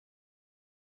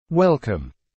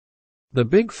Welcome. The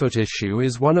Bigfoot issue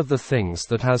is one of the things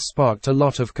that has sparked a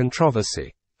lot of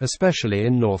controversy, especially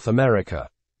in North America.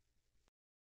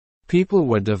 People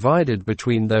were divided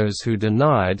between those who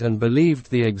denied and believed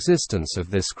the existence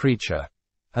of this creature,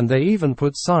 and they even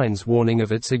put signs warning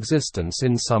of its existence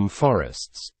in some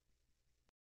forests.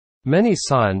 Many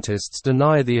scientists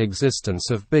deny the existence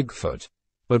of Bigfoot,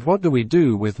 but what do we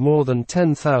do with more than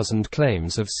 10,000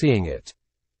 claims of seeing it?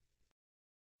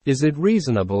 Is it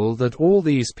reasonable that all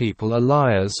these people are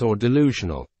liars or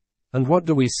delusional? And what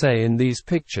do we say in these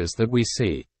pictures that we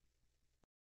see?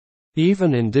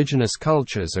 Even indigenous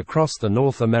cultures across the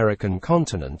North American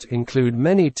continent include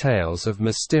many tales of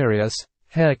mysterious,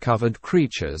 hair-covered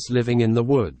creatures living in the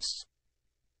woods.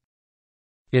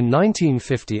 In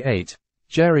 1958,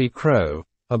 Jerry Crow,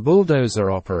 a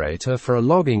bulldozer operator for a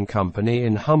logging company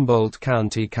in Humboldt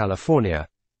County, California,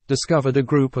 discovered a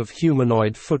group of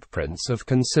humanoid footprints of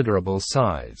considerable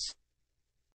size.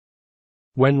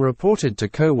 When reported to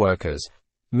co-workers,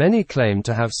 many claimed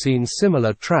to have seen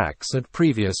similar tracks at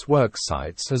previous work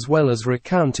sites, as well as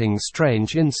recounting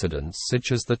strange incidents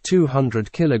such as the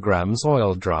 200 kilograms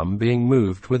oil drum being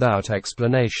moved without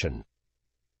explanation.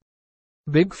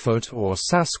 Bigfoot or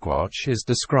Sasquatch is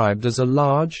described as a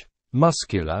large,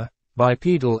 muscular,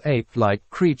 bipedal ape-like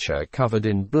creature covered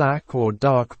in black or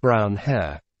dark brown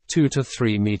hair, 2 to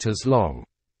 3 meters long.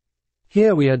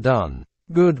 Here we are done.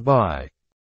 Goodbye.